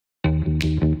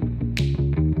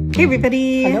Hey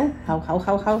everybody! Hello,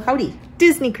 howdy.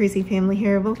 Disney Crazy Family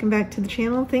here. Welcome back to the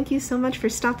channel. Thank you so much for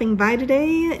stopping by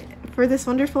today for this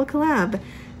wonderful collab.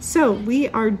 So we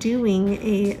are doing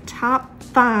a top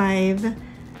 5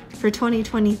 for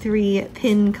 2023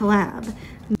 pin collab.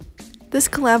 This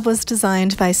collab was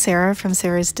designed by Sarah from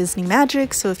Sarah's Disney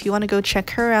Magic, so if you want to go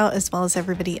check her out as well as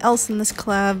everybody else in this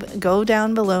collab, go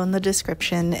down below in the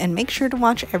description and make sure to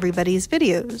watch everybody's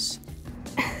videos.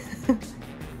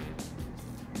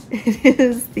 It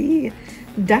is the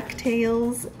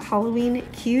DuckTales Halloween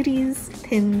Cuties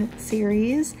pin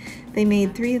series. They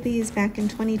made 3 of these back in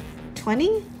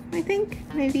 2020, I think,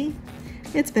 maybe.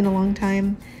 It's been a long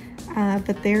time.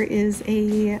 But there is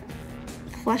a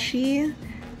plushie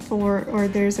or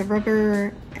there's a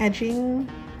rubber edging,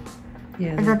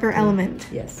 a rubber element.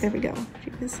 Yes. There we go.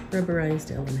 Jeez.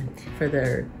 Rubberized element for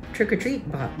their trick-or-treat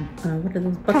what are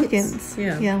those, buckets? Pumpkins.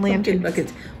 Yeah, lanterns.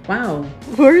 Buckets. Wow.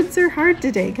 Words are hard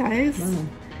today, guys. Wow.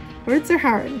 Words are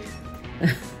hard.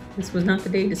 This was not the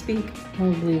day to speak.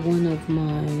 Probably one of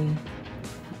my,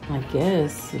 I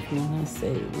guess, if you want to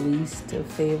say least of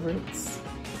favorites.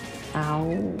 Ow,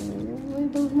 there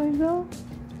goes my jaw.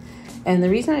 And the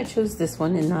reason I chose this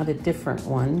one and not a different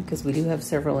one, because we do have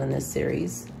several in this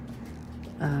series,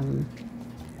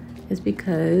 is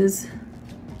because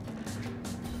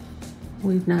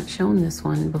we've not shown this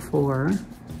one before.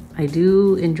 I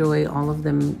do enjoy all of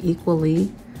them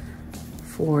equally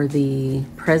for the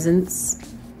presence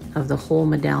of the whole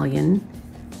medallion.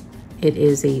 It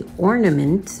is a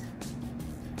ornament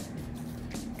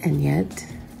and yet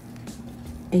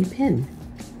a pin.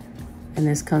 And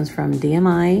this comes from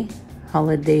DMI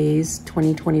Holidays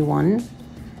 2021.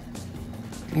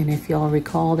 And if y'all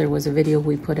recall, there was a video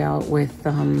we put out with,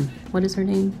 what is her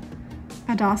name?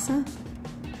 Adasa?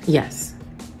 Yes.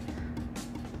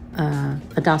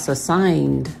 Adasa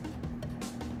signed.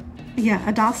 Yeah,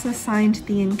 Adasa signed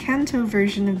the Encanto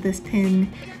version of this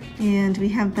pin, and we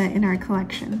have that in our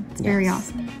collection. It's very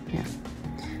awesome. Yeah.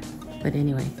 But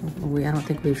anyway, I don't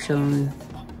think we've shown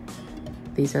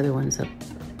these other ones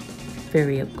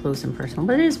very up close and personal.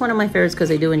 But it is one of my favorites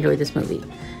because I do enjoy this movie.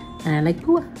 And I like,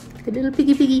 ooh, the little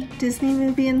piggy. Disney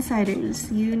Movie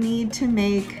Insiders, you need to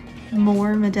make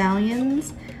more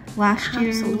medallions. Last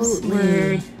year's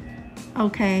were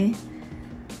okay.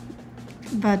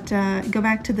 But go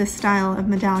back to this style of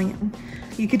medallion.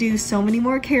 You could do so many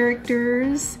more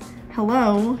characters.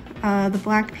 Hello, the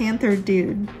Black Panther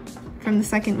dude from the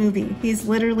second movie. He's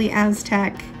literally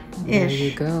Aztec-ish. There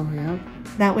you go, yep.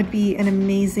 That would be an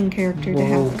amazing character to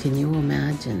have. Can you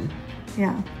imagine?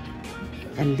 Yeah.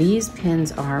 And these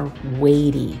pins are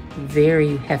weighty,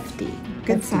 very hefty.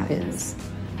 Good size. Pins.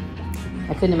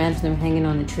 I couldn't imagine them hanging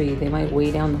on a tree. They might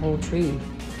weigh down the whole tree.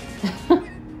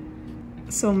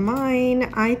 So mine,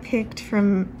 I picked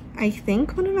from, I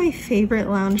think, one of my favorite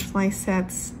Loungefly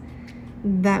sets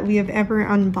that we have ever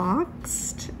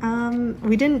unboxed.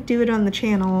 We didn't do it on the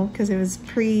channel because it was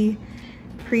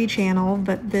pre-channel,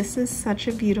 but this is such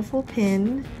a beautiful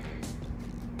pin.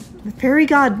 The Fairy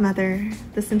Godmother.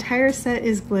 This entire set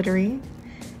is glittery.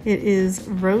 It is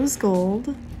rose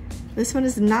gold. This one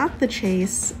is not the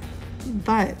chase,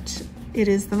 but it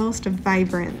is the most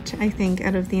vibrant, I think,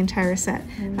 out of the entire set.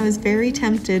 I was very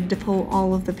tempted to pull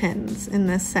all of the pins in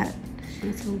this set.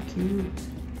 She's so cute.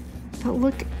 But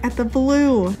look at the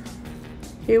blue.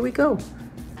 Here we go.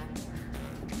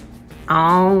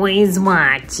 Always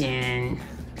watching.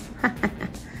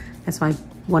 That's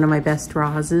one of my best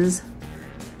Rozes.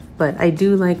 But I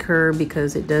do like her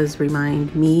because it does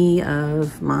remind me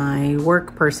of my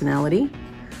work personality.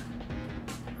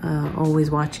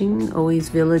 Always watching, always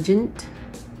vigilant,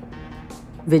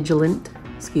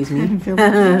 excuse me.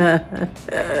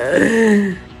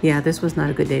 Yeah, this was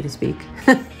not a good day to speak.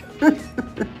 But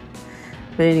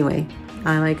anyway,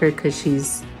 I like her because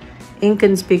she's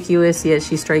inconspicuous, yet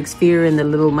she strikes fear in the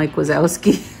little Mike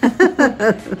Wazowski.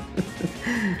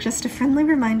 Just a friendly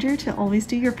reminder to always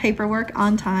do your paperwork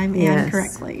on time and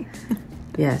correctly.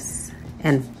 Yes,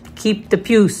 and keep the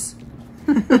puce.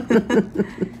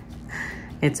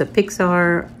 It's a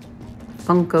Pixar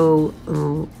Funko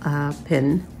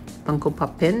pin, Funko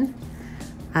Pop pin.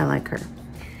 I like her.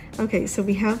 Okay, so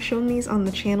we have shown these on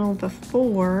the channel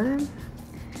before.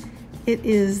 It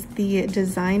is the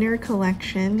designer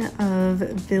collection of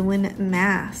villain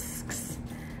masks.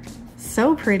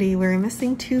 So pretty. We're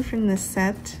missing 2 from this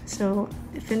set, so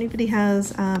if anybody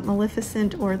has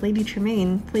Maleficent or Lady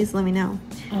Tremaine, please let me know.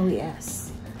 Oh yes.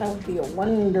 That would be a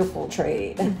wonderful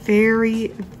trade. Very,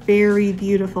 very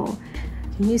beautiful.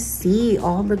 Can you see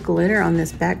all the glitter on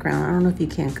this background? I don't know if you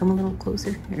can. Come a little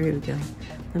closer. There we go.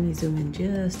 Let me zoom in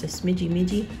just a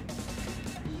smidgy-midgy.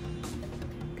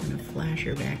 flash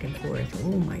her back and forth.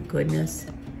 Oh my goodness.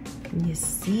 Can you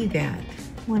see that?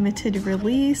 Limited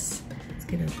release. Let's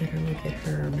get a better look at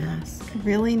her mask.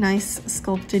 Really nice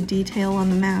sculpted detail on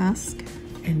the mask.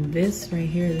 And this right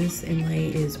here, this inlay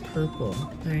is purple,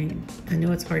 right? I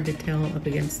know it's hard to tell up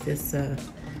against this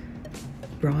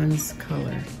bronze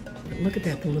color. But look at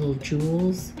that, the little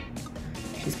jewels.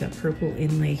 She's got purple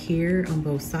inlay here on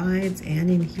both sides and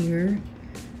in here,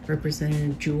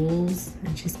 representing jewels.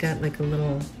 And she's got like a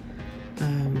little,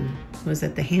 what is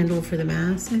that, the handle for the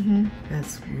mask?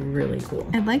 That's really cool.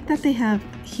 I like that they have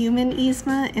human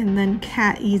Yzma and then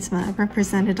cat Yzma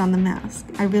represented on the mask.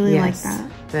 I really like that.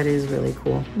 That is really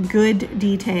cool. Good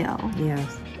detail.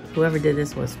 Yes. Whoever did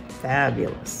this was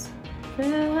fabulous.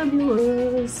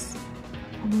 Fabulous.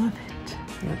 I love it.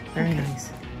 Yep, very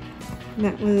nice.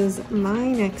 That was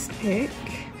my next pick.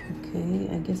 Okay,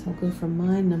 I guess I'll go for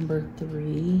my number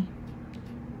 3.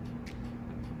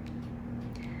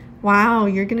 Wow,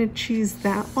 you're gonna choose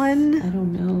that one? I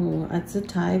don't know. It's a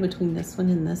tie between this one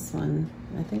and this one.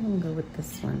 I think I'm gonna go with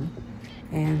this one.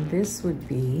 And this would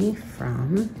be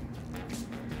from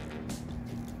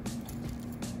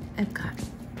Epcot.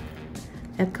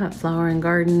 Epcot Flower and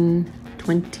Garden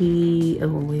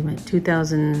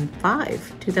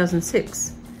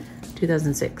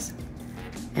 2006.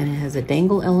 And it has a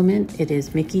dangle element. It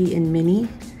is Mickey and Minnie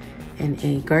and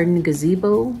a garden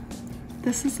gazebo.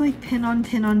 This is like pin on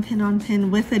pin on pin on pin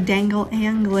with a dangle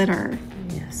and glitter.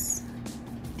 Yes.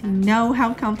 Do you know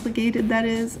how complicated that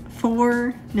is?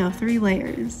 3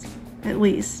 layers at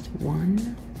least.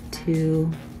 1,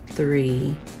 2,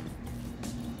 3,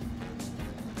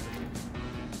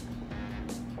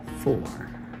 4.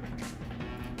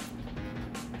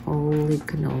 Holy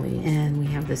cannoli. And we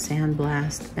have the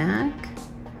Sandblast back.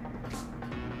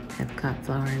 Epcot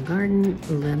Flower and Garden,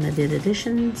 limited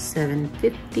edition,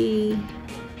 $7.50.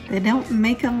 They don't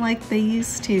make them like they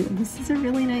used to. This is a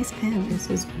really nice pin. This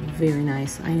is very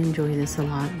nice. I enjoy this a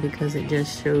lot because it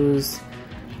just shows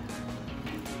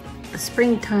a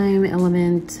springtime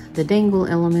element, the dangle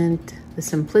element, the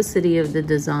simplicity of the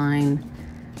design.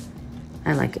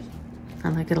 I like it. I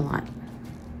like it a lot.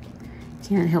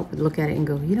 Can't help but look at it and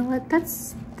go, you know what?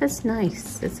 That's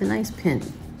nice. It's a nice pin.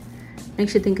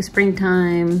 Makes you think of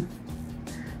springtime.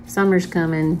 Summer's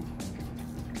coming.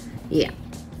 Yeah.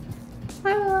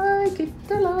 I like it.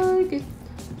 I like it.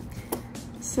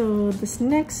 So this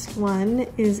next one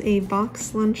is a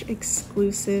box lunch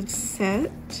exclusive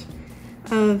set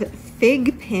of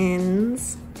fig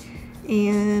pins.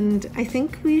 And I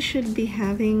think we should be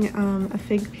having a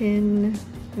fig pin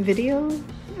video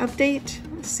update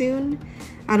soon.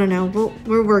 I don't know.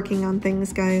 We're working on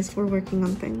things, guys. We're working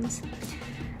on things.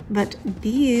 But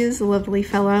these lovely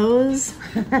fellows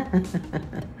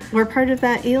were part of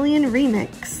that Alien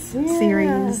Remix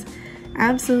series.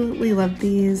 Absolutely love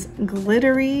these.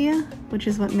 Glittery, which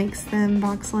is what makes them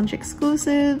box lunch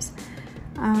exclusives.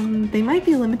 They might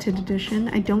be limited edition.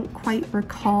 I don't quite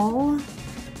recall,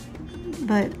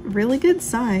 but really good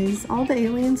size. All the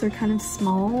aliens are kind of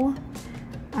small.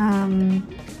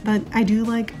 But I do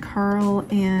like Carl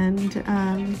and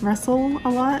Russell a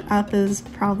lot. Up is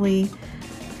probably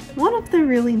one of the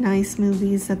really nice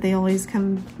movies that they always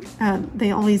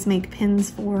make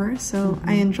pins for, so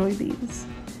I enjoy these.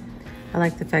 I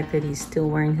like the fact that he's still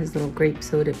wearing his little grape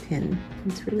soda pin.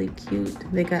 It's really cute.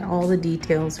 They got all the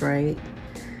details right.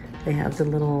 They have the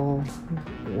little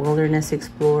Wilderness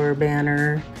Explorer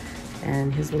banner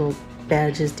and his little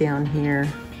badges down here.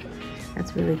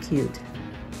 That's really cute.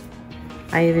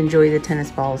 I even enjoy the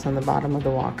tennis balls on the bottom of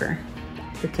the walker.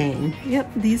 The cane. Yep,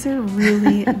 these are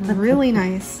really, really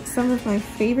nice. Some of my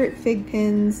favorite fig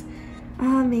pins.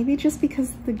 Maybe just because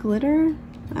of the glitter?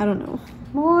 I don't know.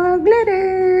 More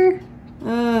glitter!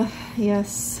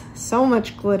 Yes, so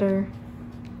much glitter.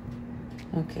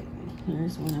 Okay,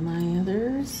 here's one of my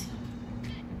others.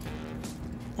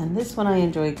 And this one I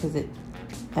enjoy because it,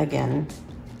 again,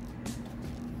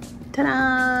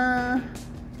 ta-da!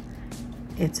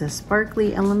 It's a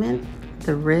sparkly element.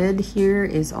 The red here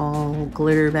is all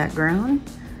glitter background.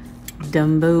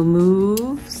 Dumbo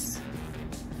moves.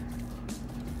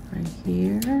 Right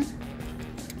here.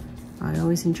 I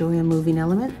always enjoy a moving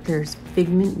element. There's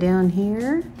Figment down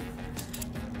here.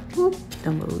 Whoop,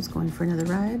 Dumbo's going for another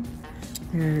ride.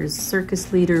 There's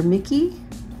Circus Leader Mickey.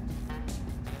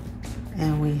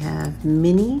 And we have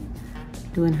Minnie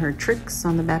doing her tricks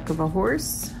on the back of a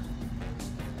horse.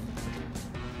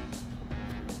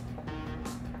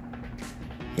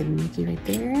 Hidden Mickey right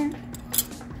there.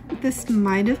 This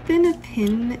might have been a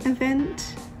pin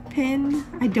event pin.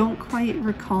 I don't quite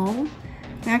recall.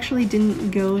 I actually didn't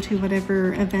go to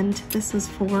whatever event this was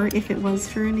for, if it was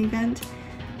for an event.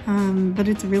 but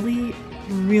it's really,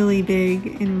 really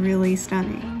big and really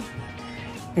stunning.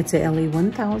 It's a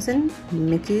LE1000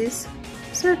 Mickey's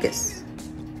Circus.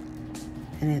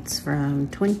 And it's from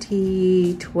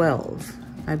 2012,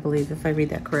 I believe, if I read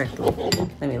that correctly.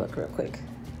 Let me look real quick.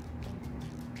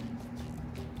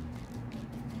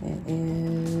 It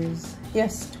is,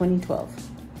 yes, 2012.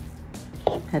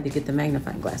 Had to get the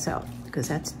magnifying glass out because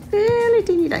that's really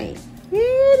teeny tiny.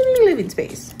 Little living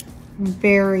space.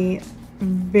 Very,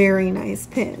 very nice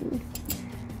pin.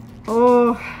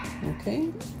 Oh, okay.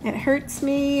 It hurts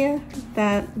me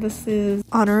that this is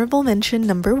honorable mention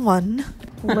number 1,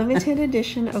 limited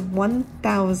edition of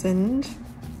 1000.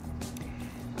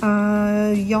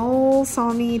 Y'all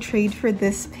saw me trade for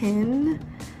this pin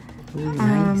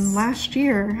Nice. last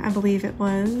year, I believe it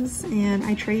was, and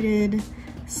I traded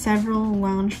several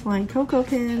Loungefly Cocoa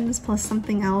pins plus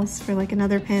something else for like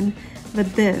another pin,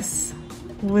 but this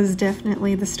was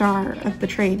definitely the star of the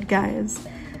trade, guys.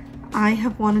 I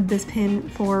have wanted this pin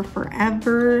for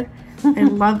forever. I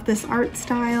love this art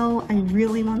style. I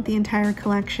really want the entire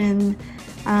collection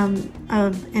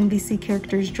of NBC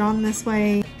characters drawn this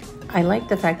way. I like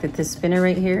the fact that this spinner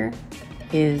right here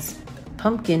is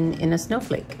pumpkin in a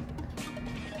snowflake.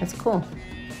 That's cool.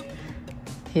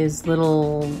 His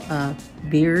little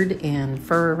beard and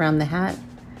fur around the hat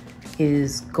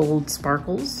is gold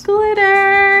sparkles.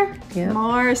 Glitter! Yep.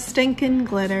 More stinking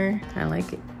glitter. I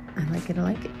like it. I like it. I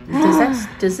like it.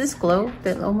 Does this glow?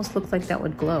 That almost looks like that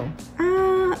would glow.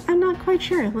 I'm not quite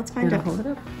sure. Let's find out. Hold it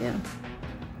up. Yeah.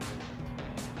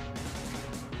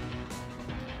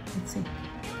 Let's see.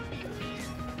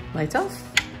 Lights off.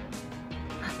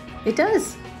 It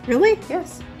does. Really?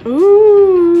 Yes.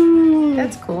 Ooh!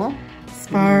 That's cool.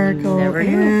 Sparkle Never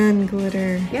knew. and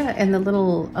glitter. Yeah, and the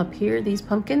little up here, these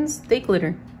pumpkins, they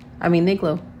glitter. I mean, they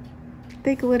glow.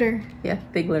 They glitter. Yeah,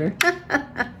 they glitter.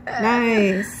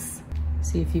 Nice.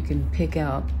 See if you can pick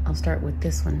out. I'll start with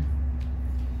this one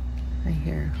right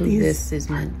here. Who These this is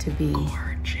meant to be.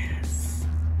 Gorgeous.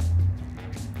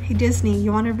 Hey Disney,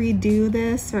 you want to redo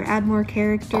this or add more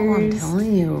characters? Oh, I'm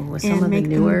telling you, with some and of the make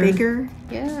newer, them bigger?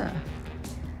 Yeah,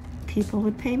 People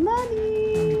would pay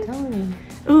money. I'm telling you.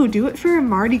 Ooh, do it for a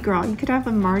Mardi Gras. You could have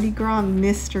a Mardi Gras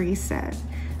mystery set.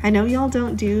 I know y'all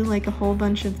don't do like a whole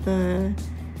bunch of the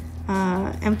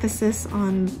emphasis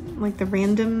on like the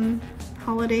random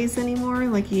holidays anymore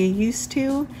like you used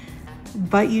to,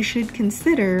 but you should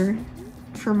consider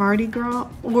for Mardi Gras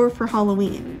or for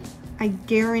Halloween. I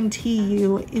guarantee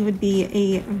you it would be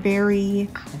a very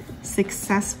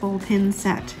successful pin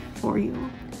set for you.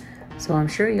 So I'm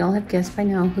sure y'all have guessed by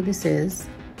now who this is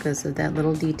because of that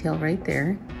little detail right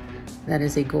there. That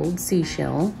is a gold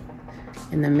seashell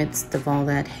in the midst of all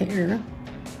that hair.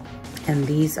 And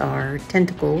these are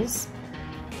tentacles,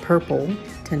 purple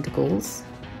tentacles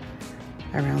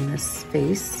around this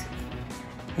face.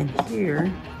 And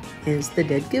here is the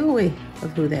dead giveaway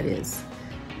of who that is.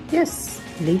 Yes,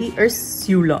 Lady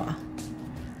Ursula,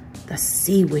 the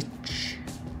Sea Witch.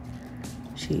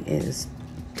 She is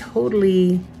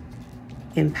totally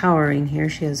empowering here.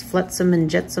 She has Flotsam and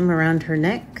Jetsam around her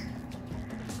neck.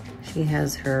 She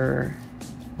has her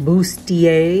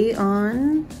bustier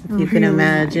on, if you can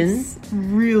imagine. Nice.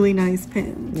 Really nice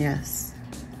pin. Yes.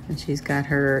 And she's got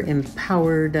her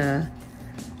empowered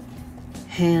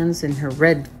hands and her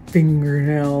red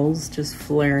fingernails just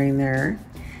flaring there.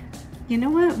 You know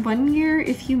what? One year,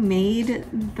 if you made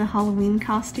the Halloween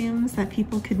costumes that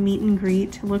people could meet and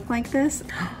greet to look like this,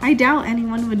 I doubt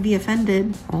anyone would be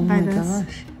offended by this. Oh my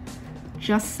gosh.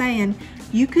 Just saying.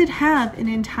 You could have an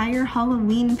entire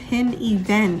Halloween pin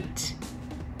event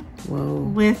Whoa.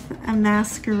 with a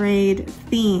masquerade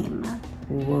theme.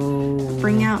 Whoa.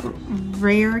 Bring out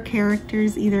rare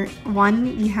characters, either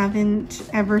one you haven't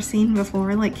ever seen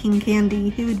before, like King Candy,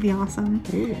 he would be awesome.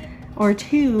 Ooh. Or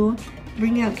two,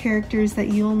 bring out characters that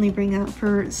you only bring out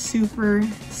for super,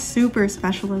 super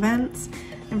special events.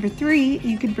 Number three,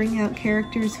 you could bring out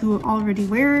characters who already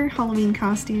wear Halloween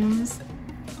costumes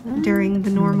during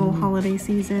the normal holiday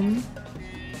season.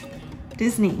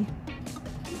 Disney,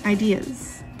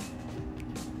 ideas.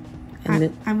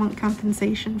 And I want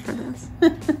compensation for this.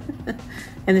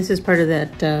 and this is part of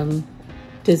that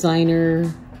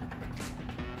designer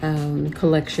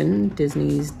collection,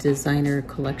 Disney's designer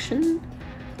collection.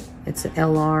 It's an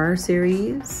LR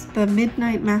series. The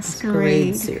Midnight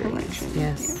Masquerade series. collection.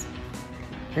 Yes.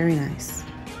 Very nice.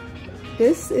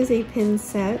 This is a pin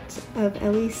set of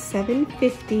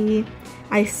LE750.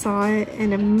 I saw it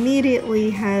and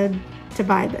immediately had to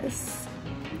buy this.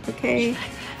 Okay?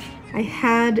 I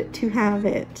had to have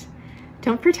it.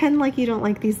 Don't pretend like you don't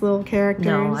like these little characters.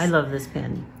 No, I love this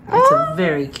pin. It's a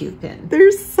very cute pin.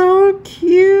 They're so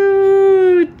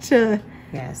cute.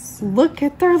 Yes. Look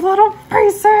at their little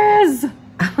faces.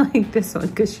 I like this one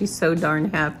because she's so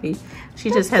darn happy. She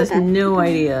just has no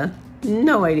idea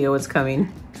what's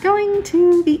coming. Going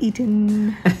to be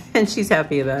eaten. And she's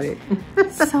happy about it.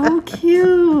 So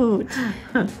cute.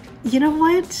 You know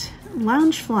what?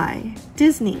 Loungefly,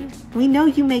 Disney, we know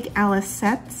you make Alice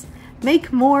sets.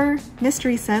 Make more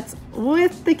mystery sets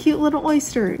with the cute little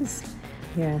oysters.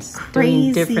 Yes,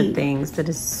 Crazy. doing different things. That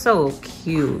is so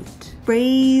cute.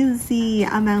 Crazy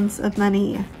amounts of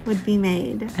money would be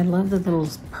made. I love the little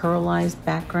pearlized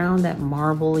background, that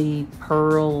marbly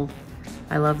pearl.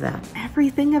 I love that.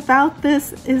 Everything about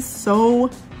this is so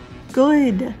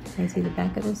good. Can I see the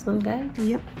back of this little guy?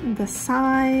 Yep, the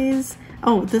size.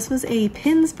 Oh, this was a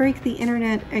Pins Break the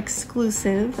Internet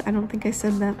exclusive. I don't think I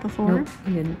said that before. Nope,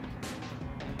 you didn't.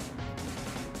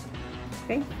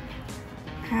 Okay.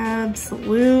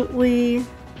 Absolutely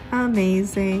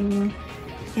amazing.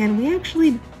 And we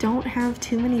actually don't have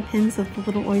too many pins of the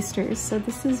little oysters, so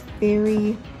this is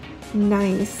very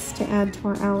nice to add to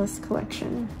our Alice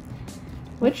collection,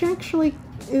 which actually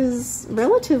is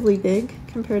relatively big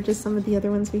compared to some of the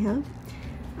other ones we have.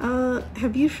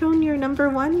 Have you shown your number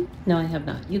one? No, I have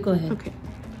not. You go ahead. Okay.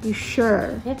 You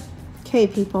sure? Yep. Okay,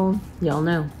 people. Y'all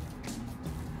know.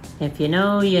 If you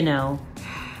know, you know.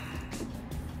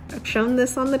 I've shown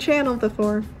this on the channel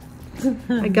before.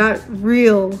 I got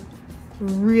real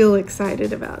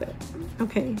excited about it.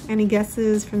 Okay, any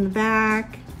guesses from the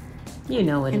back? You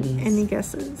know what it is. Any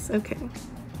guesses? Okay.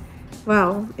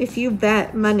 Well, if you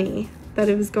bet money that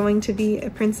it was going to be a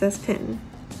princess pin,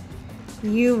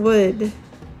 you would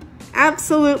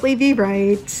absolutely be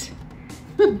right.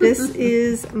 This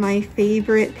is my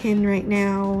favorite pin right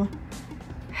now.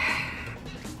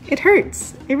 It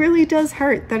hurts. It really does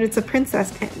hurt that it's a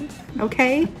princess pin,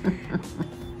 okay?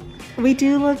 We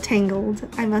do love Tangled.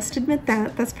 I must admit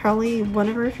that. That's probably one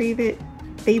of our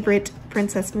favorite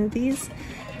princess movies.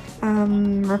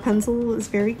 Rapunzel is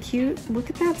very cute. Look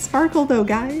at that sparkle though,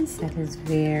 guys. That is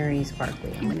very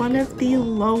sparkly. One of the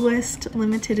lowest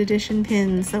limited edition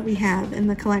pins that we have in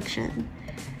the collection.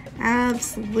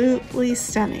 Absolutely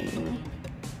stunning.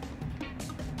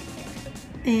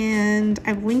 And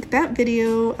I've linked that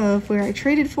video of where I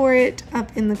traded for it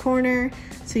up in the corner,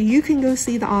 so you can go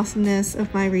see the awesomeness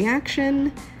of my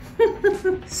reaction.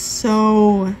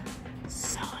 So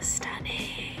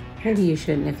stunning. Maybe you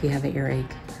shouldn't if you have an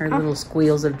earache. Her little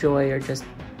squeals of joy are just,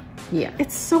 yeah.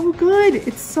 It's so good.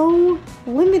 It's so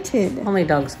limited. Only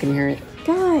dogs can hear it.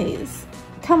 Guys,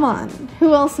 come on.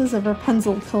 Who else is a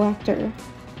Rapunzel collector?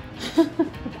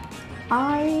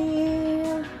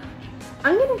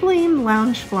 I'm gonna blame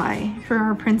Loungefly for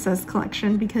our princess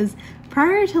collection, because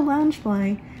prior to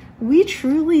Loungefly, we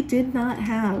truly did not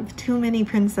have too many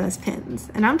princess pins.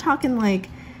 And I'm talking like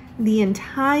the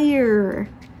entire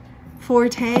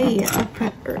forte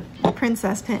of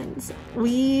princess pins.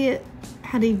 We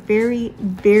had a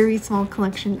very small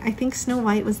collection. I think Snow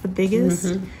White was the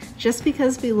biggest, just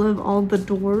because we love all the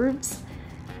dwarves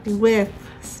with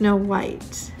Snow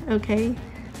White, okay?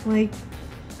 Like,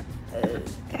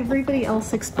 everybody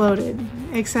else exploded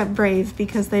except Brave,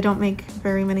 because they don't make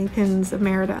very many pins of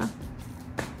Merida.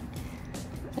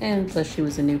 And plus she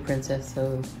was a new princess,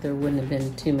 so there wouldn't have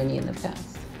been too many in the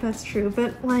past. That's true,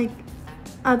 but like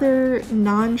other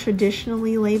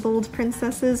non-traditionally labeled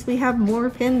princesses, we have more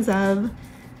pins of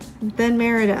than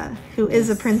Merida, who is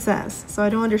a princess, so I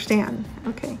don't understand.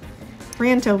 Okay,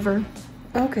 rant over.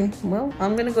 Okay, well,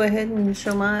 I'm gonna go ahead and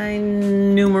show my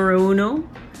numero uno.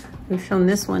 We've shown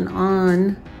this one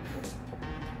on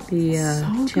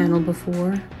the channel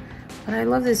before, but I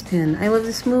love this pin. I love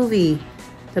this movie.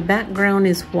 The background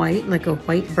is white, like a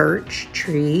white birch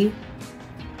tree,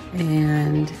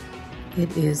 and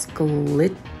it is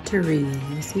glittery.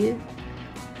 You see it?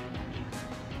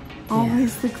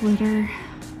 Always the glitter.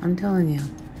 I'm telling you,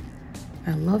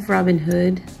 I love Robin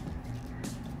Hood.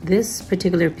 This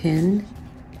particular pin,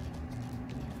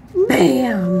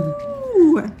 bam!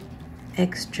 Ooh.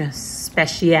 Extra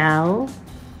special.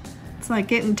 It's like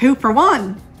getting 2 for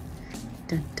 1.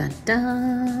 Dun dun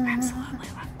dun. Absolutely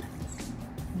love this.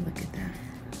 Look at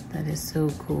that. That is so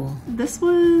cool. This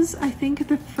was, I think,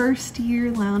 the first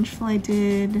year Loungefly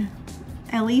did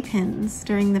LE pins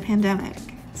during the pandemic.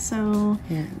 So,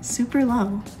 Yeah. super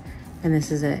low. And this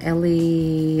is a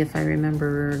LE, if I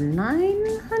remember,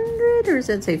 900, or does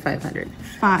that say 500?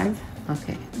 5.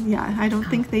 Okay. Yeah, I don't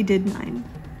think they did 9.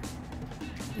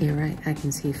 You're right. I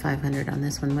can see 500 on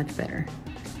this one much better.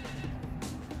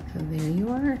 So there you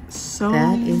are. So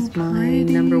that is my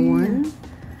pretty. number one.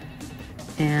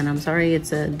 And I'm sorry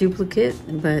it's a duplicate,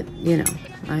 but you know,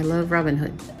 I love Robin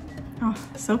Hood. Oh,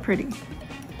 so pretty.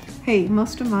 Hey,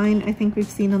 most of mine I think we've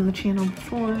seen on the channel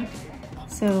before.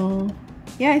 So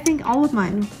yeah, I think all of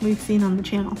mine we've seen on the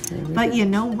channel. But you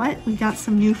know what? We got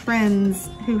some new friends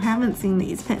who haven't seen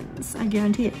these pins. I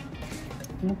guarantee it.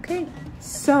 Okay.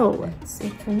 So that's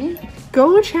it for me.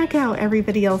 Go check out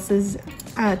everybody else's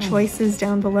choices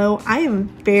down below. I am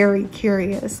very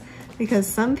curious because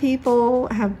some people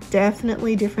have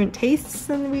definitely different tastes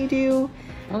than we do.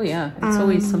 Oh yeah, it's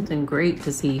always something great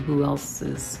to see who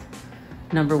else's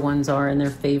number ones are and their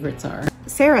favorites are.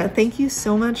 Sarah, thank you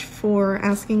so much for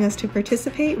asking us to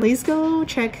participate. Please go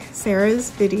check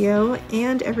Sarah's video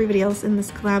and everybody else in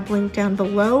this collab link down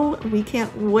below. We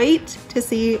can't wait to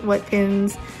see what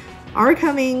pins are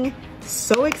coming.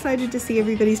 So excited to see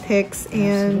everybody's picks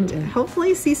and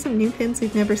hopefully see some new pins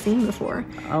we've never seen before.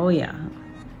 Oh yeah.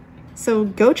 So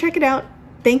go check it out.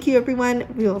 Thank you everyone.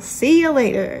 We will see you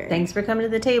later. Thanks for coming to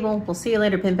the table. We'll see you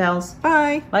later, Pin Pals.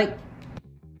 Bye. Bye.